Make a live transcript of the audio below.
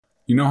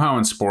You know how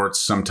in sports,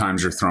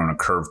 sometimes you're thrown a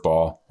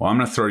curveball? Well, I'm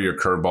going to throw you a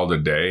curveball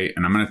today,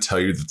 and I'm going to tell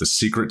you that the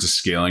secret to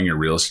scaling your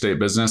real estate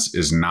business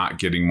is not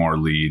getting more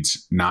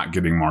leads, not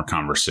getting more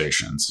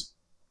conversations.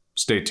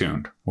 Stay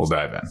tuned. We'll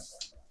dive in.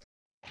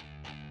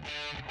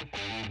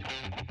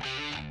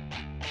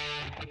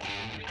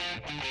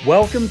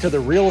 Welcome to the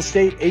Real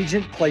Estate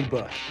Agent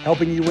Playbook,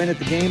 helping you win at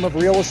the game of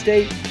real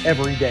estate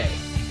every day.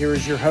 Here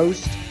is your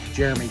host,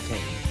 Jeremy Kane.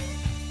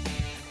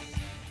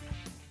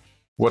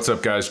 What's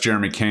up, guys?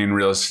 Jeremy Kane,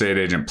 Real Estate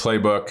Agent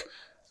Playbook.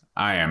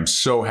 I am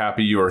so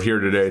happy you are here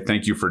today.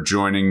 Thank you for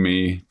joining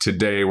me.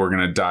 Today, we're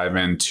going to dive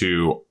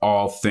into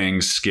all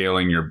things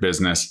scaling your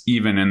business,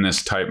 even in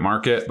this tight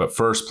market. But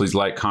first, please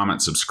like,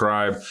 comment,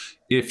 subscribe.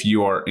 If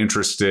you are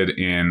interested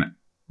in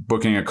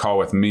booking a call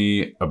with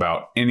me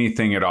about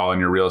anything at all in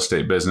your real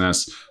estate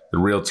business, the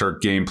Realtor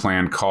game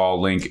plan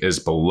call link is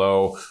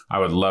below. I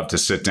would love to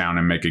sit down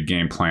and make a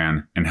game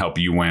plan and help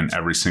you win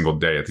every single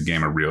day at the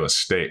game of real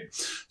estate.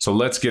 So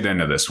let's get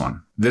into this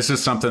one. This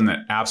is something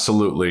that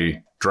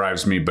absolutely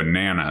drives me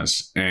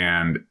bananas.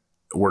 And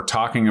we're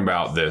talking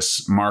about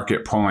this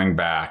market pulling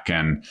back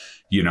and,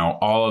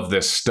 all of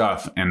this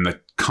stuff. And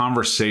the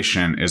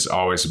conversation is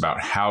always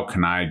about how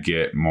can I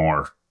get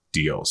more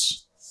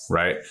deals?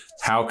 Right?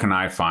 How can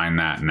I find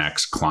that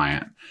next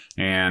client?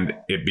 And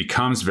it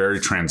becomes very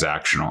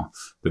transactional.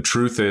 The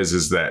truth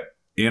is that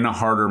in a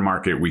harder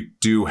market, we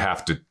do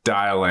have to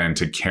dial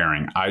into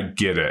caring. I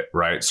get it,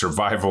 right?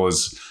 Survival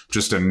is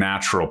just a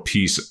natural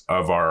piece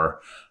of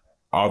our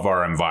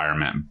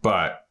environment,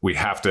 but we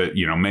have to,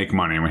 make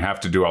money and we have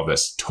to do all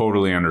this.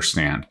 Totally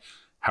understand.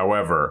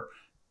 However,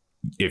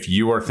 if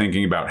you are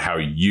thinking about how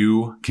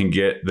you can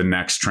get the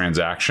next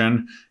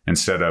transaction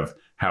instead of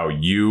how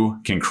you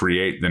can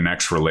create the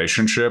next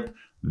relationship,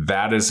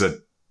 that is a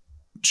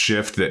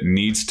shift that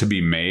needs to be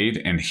made.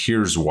 And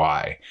here's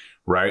why,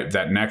 right?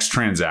 That next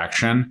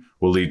transaction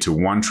will lead to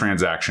one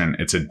transaction.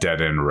 It's a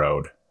dead end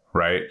road,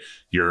 right?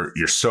 You're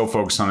so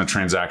focused on the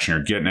transaction,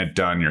 you're getting it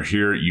done, you're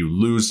here, you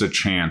lose the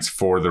chance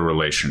for the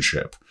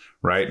relationship,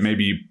 right?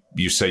 Maybe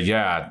you say,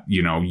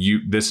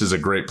 this is a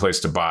great place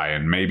to buy,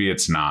 and maybe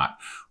it's not.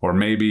 Or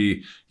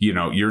maybe,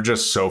 you're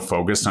just so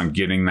focused on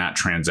getting that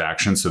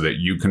transaction so that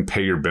you can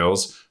pay your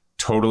bills.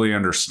 Totally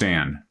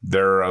understand.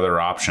 There are other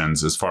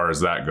options as far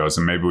as that goes.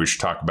 And maybe we should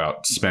talk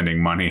about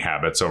spending money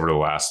habits over the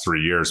last 3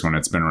 years when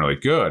it's been really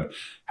good.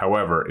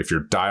 However, if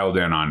you're dialed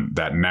in on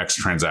that next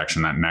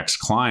transaction, that next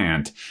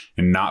client,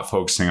 and not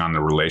focusing on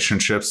the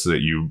relationships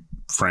that you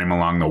frame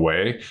along the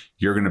way,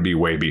 you're going to be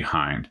way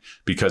behind,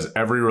 because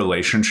every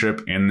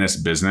relationship in this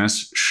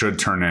business should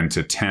turn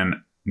into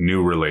 10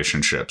 new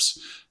relationships.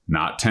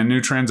 Not 10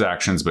 new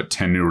transactions, but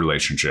 10 new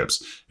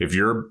relationships. If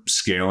you're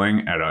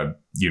scaling at a,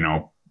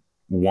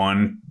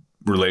 one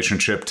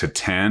relationship to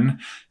 10,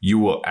 you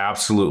will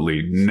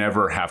absolutely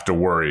never have to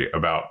worry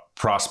about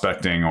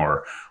prospecting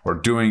or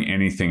doing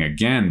anything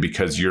again,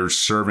 because you're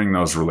serving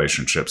those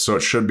relationships. So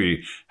it should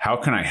be, how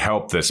can I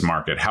help this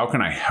market? How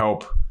can I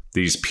help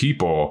these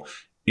people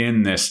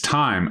in this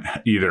time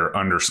either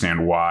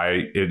understand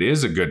why it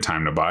is a good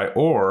time to buy,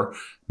 or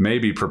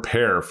maybe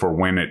prepare for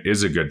when it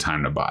is a good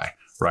time to buy?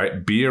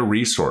 Right? Be a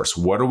resource.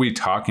 What are we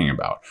talking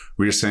about?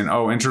 We're just saying,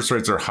 interest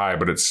rates are high,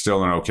 but it's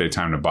still an okay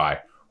time to buy.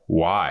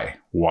 Why?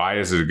 Why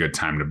is it a good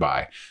time to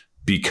buy?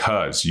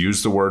 Because.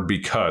 Use the word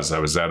because. I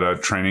was at a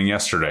training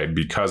yesterday.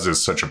 Because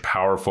is such a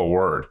powerful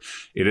word.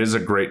 It is a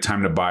great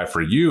time to buy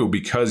for you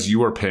because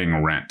you are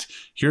paying rent.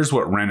 Here's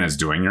what rent is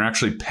doing. You're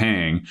actually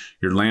paying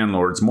your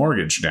landlord's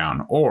mortgage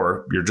down,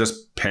 or you're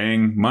just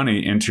paying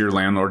money into your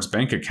landlord's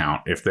bank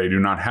account if they do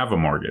not have a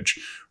mortgage,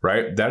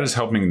 right? That is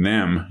helping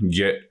them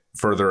get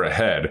further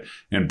ahead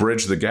and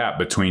bridge the gap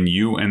between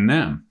you and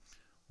them.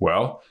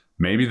 Well,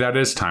 maybe that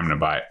is time to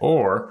buy.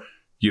 Or,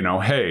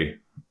 hey,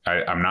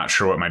 I'm not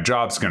sure what my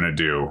job's going to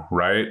do,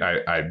 right?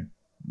 I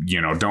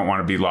don't want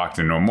to be locked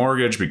into a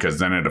mortgage because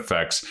then it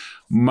affects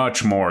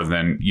much more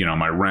than,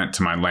 my rent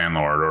to my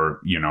landlord,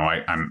 or,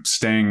 I'm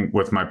staying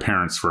with my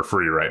parents for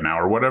free right now,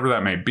 or whatever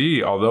that may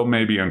be. Although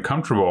may be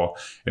uncomfortable,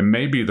 it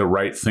may be the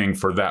right thing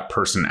for that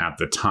person at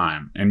the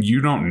time. And you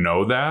don't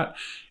know that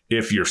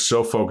if you're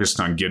so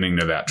focused on getting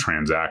to that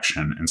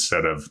transaction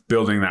instead of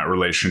building that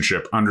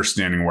relationship,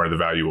 understanding where the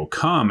value will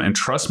come. And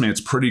trust me,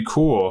 it's pretty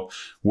cool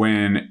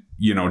when,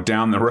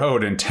 down the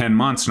road in 10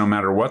 months, no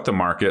matter what the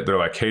market, they're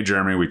like, hey,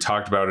 Jeremy, we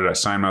talked about it. I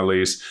signed my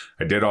lease.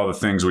 I did all the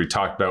things we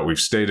talked about. We've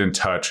stayed in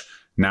touch.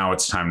 Now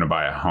it's time to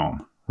buy a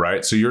home,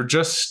 right? So you're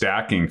just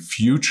stacking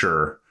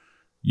future,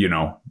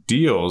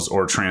 deals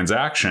or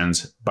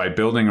transactions by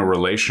building a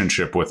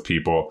relationship with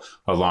people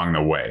along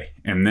the way.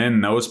 And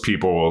then those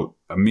people will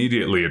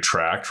immediately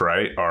attract,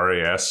 right?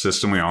 RAS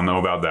system. We all know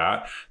about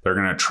that. They're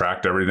going to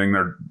attract everything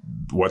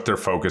what they're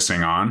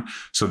focusing on.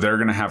 So they're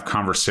going to have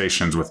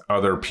conversations with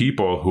other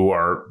people who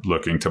are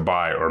looking to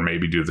buy or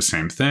maybe do the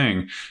same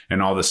thing.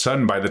 And all of a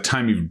sudden, by the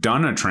time you've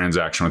done a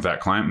transaction with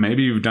that client,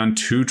 maybe you've done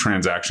 2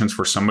 transactions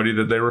for somebody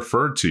that they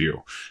referred to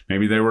you.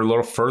 Maybe they were a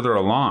little further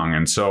along.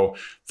 And so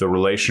the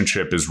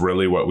relationship is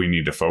really what we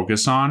need to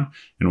focus on.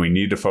 And we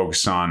need to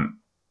focus on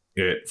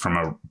it from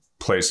a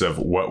place of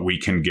what we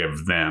can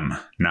give them,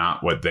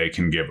 not what they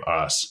can give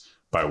us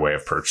by way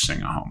of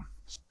purchasing a home.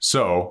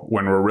 So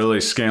when we're really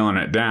scaling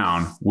it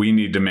down, we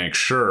need to make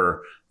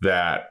sure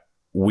that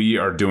we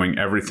are doing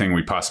everything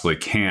we possibly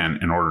can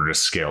in order to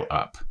scale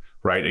up,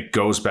 right? It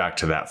goes back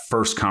to that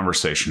first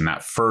conversation,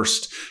 that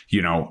first,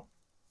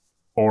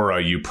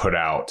 aura you put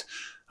out.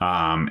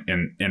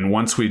 And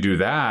once we do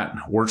that,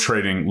 we're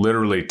trading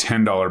literally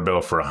 $10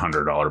 bill for a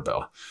 $100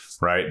 bill,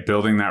 right?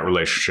 Building that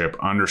relationship,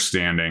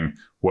 understanding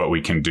what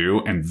we can do.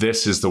 And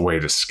this is the way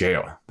to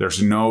scale.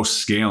 There's no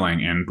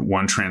scaling in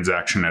one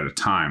transaction at a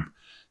time,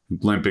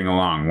 limping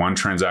along one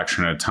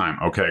transaction at a time.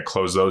 Okay, I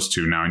close those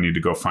two. Now I need to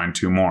go find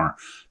two more.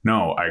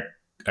 No,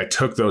 I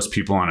took those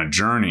people on a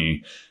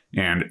journey,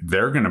 and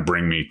they're going to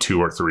bring me 2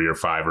 or 3 or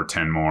 5 or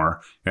 10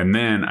 more. And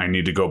then I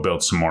need to go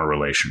build some more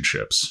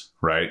relationships,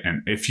 right?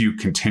 And if you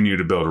continue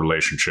to build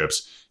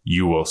relationships,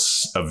 you will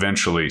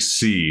eventually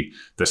see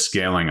the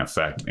scaling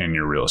effect in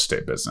your real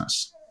estate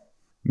business.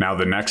 Now,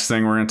 the next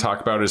thing we're going to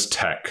talk about is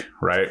tech,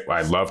 right?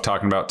 I love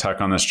talking about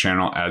tech on this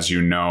channel. As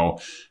you know,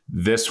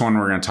 this one,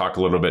 we're going to talk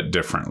a little bit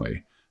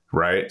differently,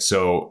 right?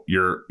 So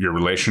your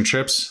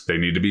relationships, they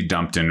need to be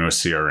dumped into a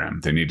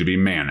CRM. They need to be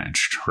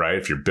managed, right?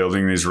 If you're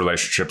building these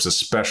relationships,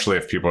 especially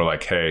if people are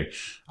like, hey,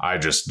 I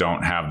just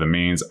don't have the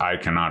means, I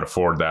cannot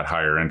afford that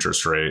higher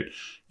interest rate.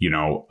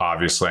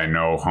 Obviously I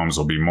know homes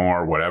will be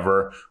more,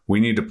 whatever. We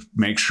need to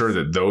make sure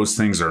that those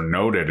things are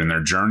noted and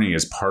their journey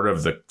is part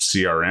of the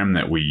CRM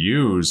that we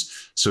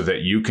use so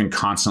that you can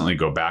constantly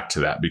go back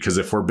to that. Because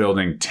if we're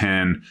building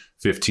 10,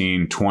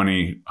 15,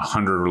 20,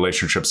 100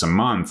 relationships a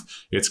month,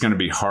 it's going to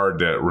be hard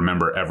to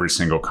remember every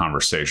single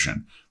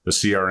conversation. The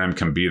CRM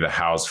can be the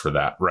house for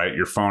that, right?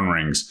 Your phone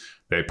rings,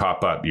 they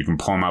pop up. You can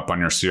pull them up on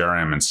your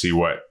CRM and see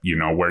what,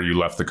 where you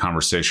left the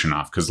conversation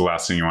off. Because the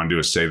last thing you want to do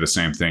is say the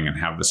same thing and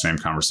have the same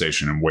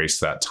conversation and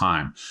waste that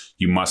time.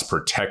 You must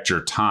protect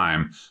your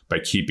time by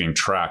keeping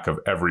track of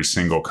every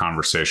single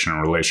conversation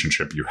and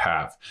relationship you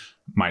have.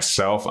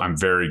 Myself, I'm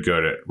very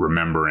good at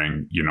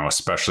remembering,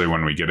 especially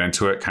when we get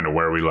into it, kind of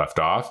where we left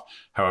off.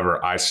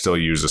 However, I still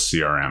use a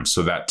CRM.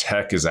 So that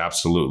tech is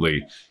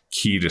absolutely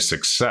key to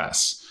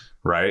success,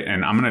 right?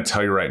 And I'm going to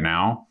tell you right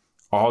now,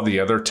 all the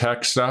other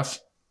tech stuff,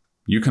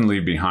 you can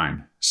leave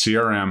behind.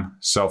 CRM,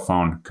 cell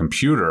phone,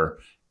 computer,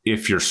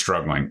 if you're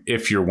struggling,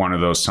 if you're one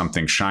of those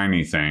something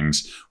shiny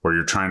things where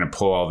you're trying to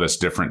pull all this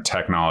different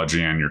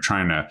technology and you're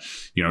trying to,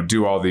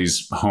 do all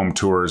these home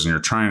tours and you're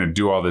trying to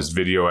do all this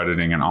video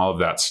editing and all of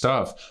that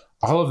stuff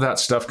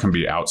can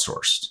be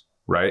outsourced,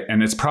 right?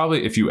 And it's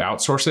probably, if you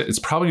outsource it, it's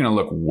probably going to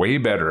look way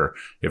better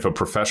if a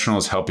professional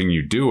is helping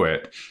you do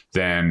it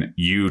than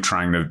you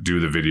trying to do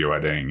the video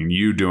editing and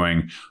you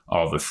doing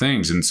all the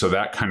things. And so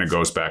that kind of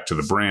goes back to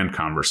the brand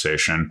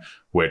conversation,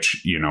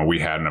 which, we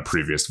had in a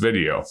previous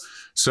video.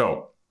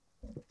 So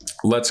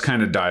let's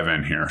kind of dive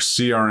in here.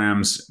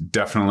 CRMs,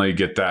 definitely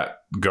get that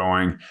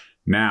going.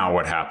 Now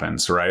what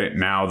happens, right?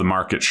 Now the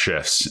market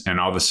shifts and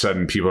all of a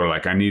sudden people are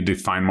like, I need to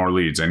find more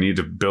leads. I need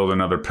to build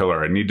another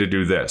pillar. I need to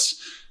do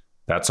this.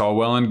 That's all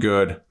well and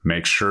good.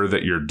 Make sure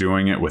that you're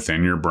doing it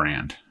within your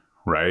brand,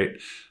 right?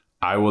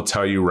 I will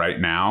tell you right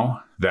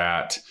now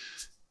that,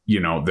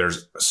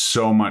 there's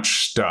so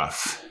much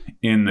stuff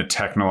in the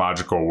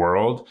technological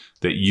world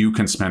that you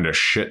can spend a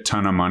shit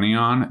ton of money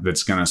on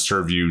that's going to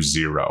serve you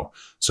zero.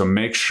 So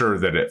make sure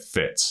that it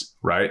fits,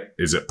 right?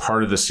 Is it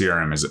part of the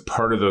CRM? Is it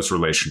part of those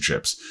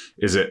relationships?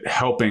 Is it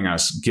helping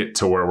us get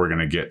to where we're going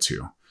to get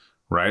to?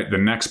 Right? The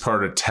next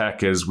part of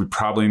tech is we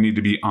probably need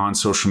to be on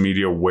social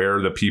media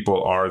where the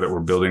people are that we're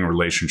building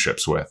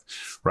relationships with,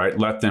 right?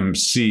 Let them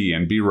see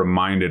and be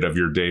reminded of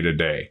your day to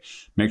day.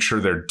 Make sure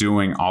they're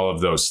doing all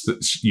of those,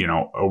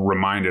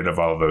 reminded of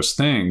all of those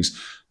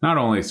things, not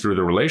only through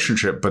the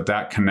relationship, but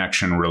that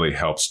connection really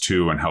helps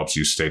too and helps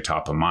you stay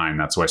top of mind.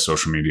 That's why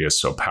social media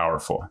is so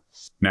powerful.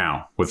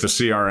 Now, with the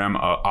CRM,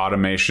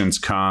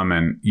 automations come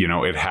and,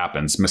 it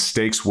happens.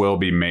 Mistakes will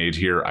be made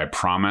here, I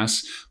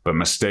promise, but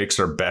mistakes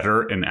are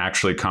better in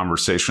actually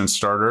conversation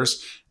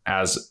starters.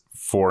 As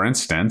for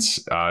instance,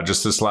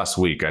 just this last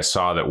week, I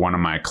saw that one of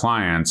my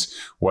clients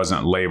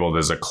wasn't labeled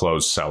as a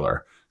closed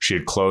seller. She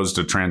had closed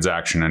a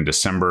transaction in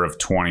December of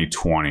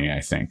 2020,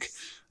 I think.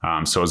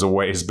 So it was a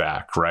ways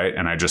back, right?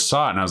 And I just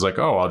saw it and I was like,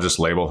 oh, I'll just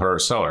label her a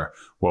seller.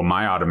 Well,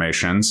 my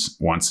automations,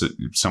 once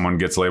someone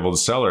gets labeled a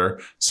seller,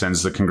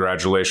 sends the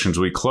congratulations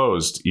we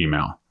closed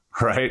email,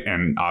 right?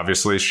 And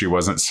obviously she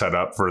wasn't set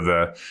up for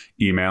the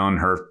email and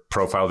her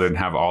profile didn't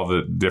have all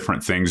the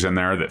different things in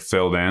there that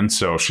filled in.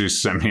 So she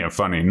sent me a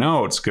funny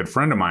note. It's a good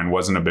friend of mine,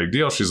 wasn't a big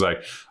deal. She's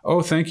like,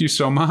 oh, thank you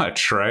so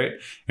much, right?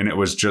 And it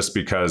was just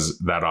because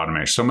that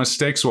automation. So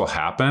mistakes will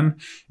happen,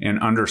 and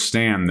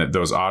understand that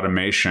those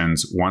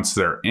automations, once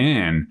they're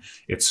in,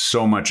 it's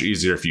so much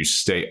easier if you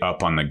stay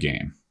up on the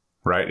game.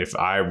 Right? If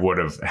I would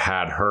have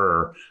had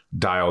her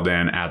dialed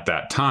in at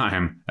that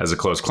time as a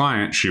close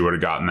client, she would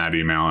have gotten that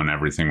email and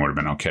everything would have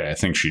been okay. I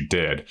think she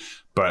did.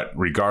 But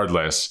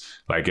regardless,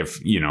 like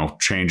if,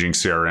 changing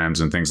CRMs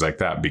and things like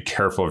that, be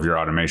careful of your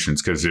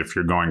automations, because if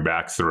you're going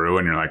back through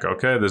and you're like,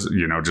 okay, this,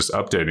 just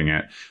updating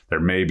it, there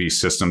may be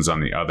systems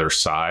on the other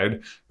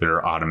side that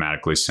are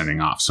automatically sending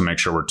off. So make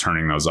sure we're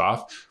turning those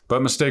off,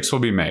 but mistakes will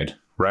be made,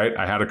 right?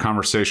 I had a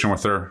conversation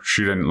with her.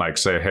 She didn't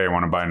say, hey, I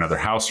want to buy another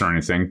house or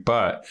anything,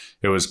 but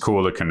it was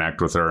cool to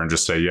connect with her and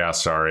just say, yeah,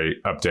 sorry,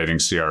 updating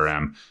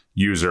CRM,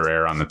 user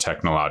error on the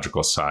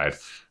technological side.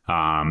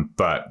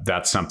 But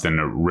that's something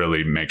to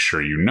really make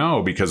sure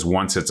because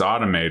once it's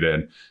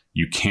automated,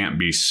 you can't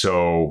be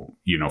so,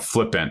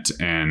 flippant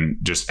and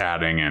just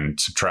adding and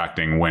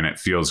subtracting when it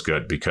feels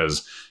good.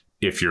 Because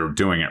if you're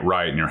doing it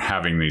right and you're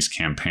having these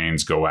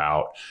campaigns go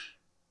out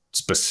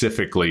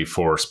specifically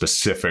for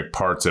specific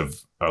parts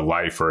of a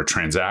life or a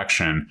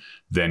transaction,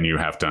 then you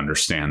have to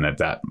understand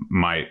that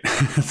might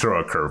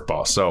throw a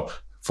curveball. So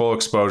full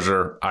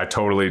exposure, I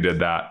totally did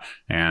that,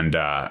 and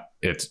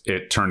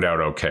it turned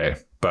out okay.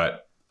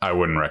 But I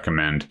wouldn't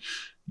recommend,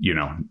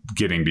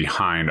 getting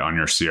behind on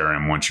your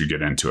CRM once you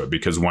get into it,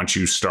 because once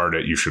you start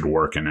it, you should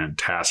work in it.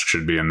 Tasks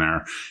should be in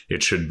there.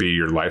 It should be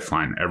your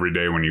lifeline. Every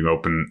day when you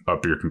open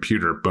up your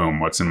computer, boom,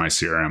 what's in my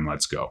CRM?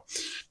 Let's go.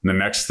 The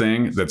next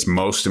thing that's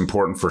most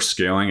important for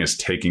scaling is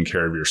taking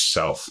care of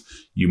yourself.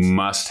 You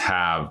must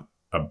have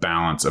a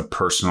balance of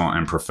personal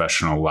and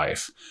professional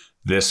life.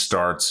 This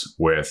starts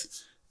with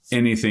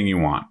anything you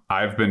want.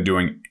 I've been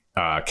doing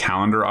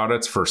calendar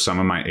audits for some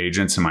of my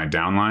agents in my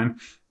downline.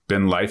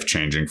 Been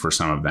life-changing for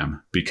some of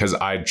them, because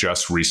I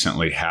just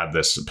recently had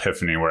this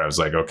epiphany where I was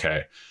like,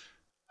 okay,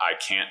 I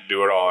can't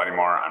do it all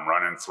anymore. I'm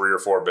running 3 or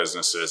 4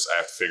 businesses. I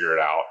have to figure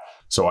it out.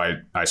 So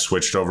I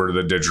switched over to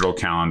the digital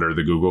calendar,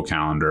 the Google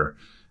Calendar,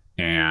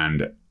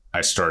 and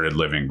I started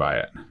living by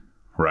it,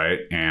 right?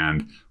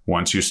 And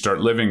once you start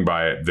living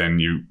by it, then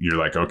you're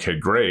like, okay,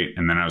 great.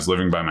 And then I was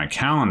living by my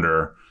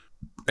calendar.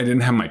 I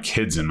didn't have my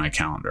kids in my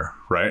calendar,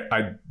 right?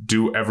 I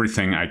do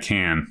everything I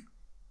can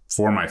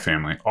for my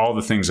family, all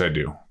the things I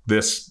do,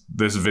 this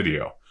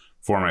video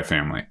for my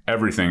family,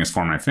 everything is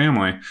for my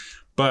family,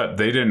 but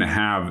they didn't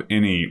have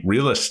any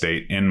real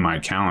estate in my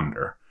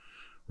calendar,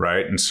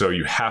 right? And so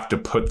you have to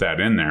put that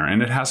in there,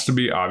 and it has to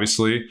be,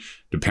 obviously,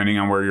 depending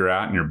on where you're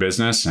at in your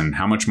business and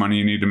how much money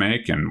you need to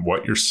make and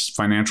what your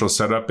financial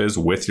setup is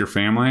with your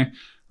family,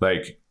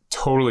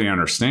 totally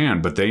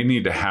understand, but they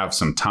need to have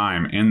some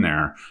time in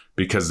there,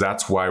 because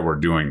that's why we're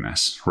doing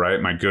this,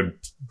 right? My good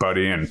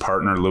buddy and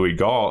partner, Louis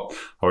Galt,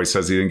 always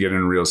says he didn't get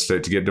into real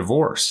estate to get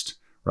divorced,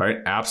 right?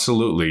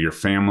 Absolutely. Your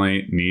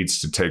family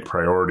needs to take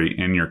priority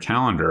in your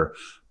calendar.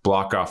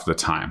 Block off the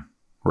time,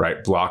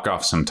 right? Block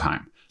off some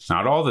time,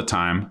 not all the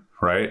time,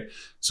 right?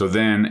 So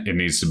then it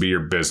needs to be your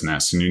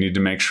business, and you need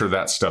to make sure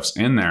that stuff's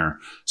in there.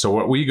 So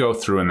what we go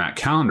through in that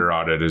calendar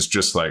audit is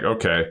just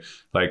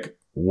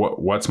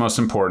what's most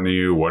important to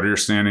you? What are your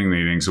standing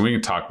meetings? And we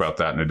can talk about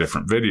that in a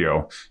different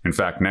video. In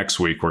fact, next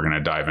week, we're going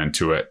to dive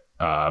into it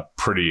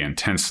pretty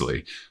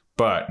intensely.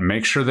 But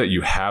make sure that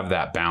you have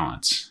that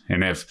balance.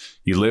 And if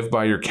you live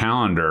by your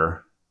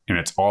calendar and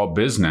it's all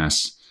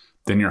business,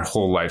 then your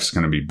whole life's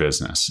going to be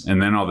business. And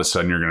then all of a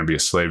sudden, you're going to be a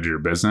slave to your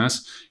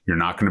business. You're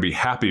not going to be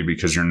happy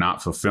because you're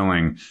not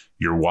fulfilling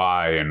your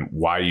why and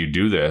why you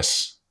do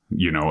this,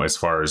 as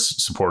far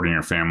as supporting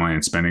your family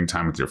and spending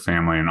time with your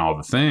family and all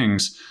the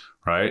things.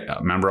 Right?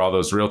 Remember all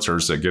those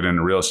realtors that get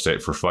into real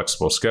estate for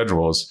flexible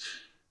schedules,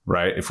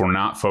 right? If we're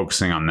not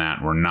focusing on that,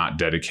 we're not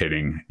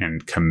dedicating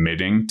and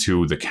committing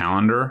to the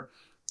calendar,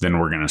 then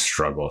we're going to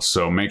struggle.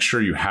 So make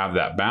sure you have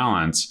that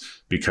balance,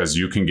 because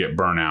you can get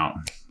burnout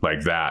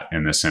like that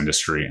in this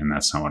industry, and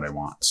that's not what I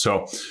want.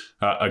 So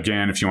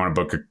again, if you want to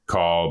book a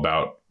call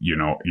about,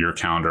 your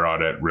calendar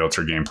audit,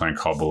 Realtor game plan,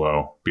 call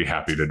below. Be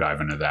happy to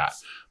dive into that.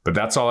 But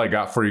that's all I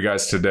got for you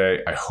guys today.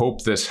 I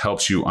hope this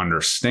helps you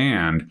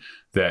understand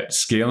that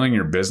scaling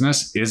your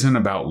business isn't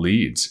about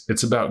leads.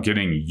 It's about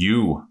getting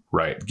you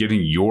right,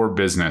 getting your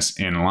business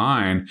in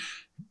line,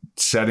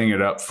 setting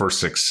it up for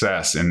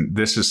success. And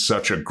this is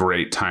such a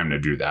great time to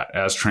do that.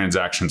 As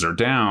transactions are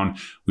down,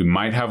 we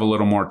might have a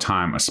little more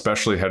time,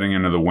 especially heading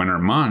into the winter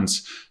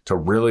months, to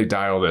really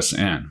dial this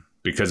in.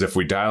 Because if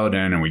we dial it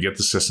in and we get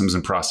the systems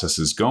and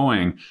processes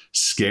going,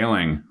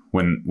 scaling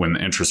when the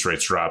interest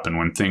rates drop and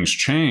when things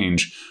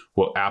change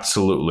will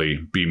absolutely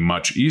be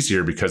much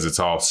easier, because it's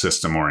all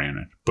system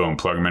oriented. Boom,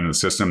 plug them into the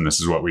system. This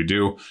is what we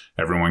do.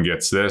 Everyone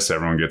gets this,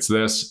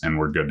 and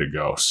we're good to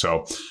go.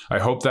 So I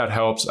hope that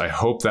helps. I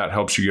hope that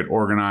helps you get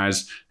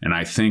organized. And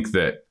I think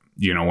that,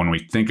 when we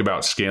think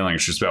about scaling,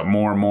 it's just about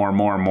more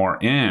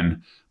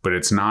in, but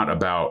it's not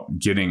about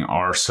getting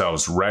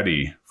ourselves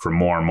ready for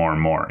more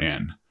and more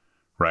in.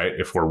 Right?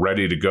 If we're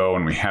ready to go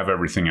and we have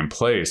everything in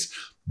place,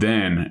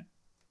 then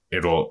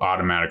it'll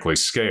automatically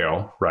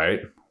scale,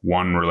 right?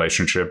 1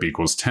 relationship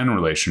equals 10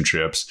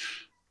 relationships.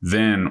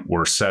 Then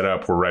we're set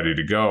up, we're ready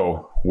to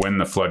go. When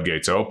the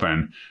floodgates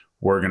open,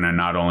 we're going to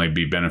not only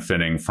be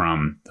benefiting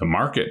from the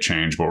market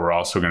change, but we're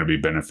also going to be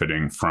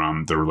benefiting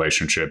from the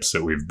relationships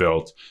that we've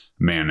built,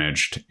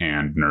 managed,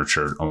 and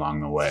nurtured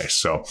along the way.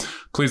 So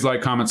please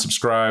like, comment,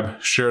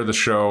 subscribe, share the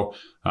show,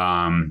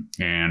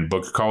 and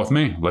book a call with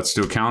me. Let's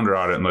do a calendar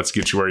audit and let's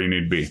get you where you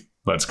need to be.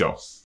 Let's go.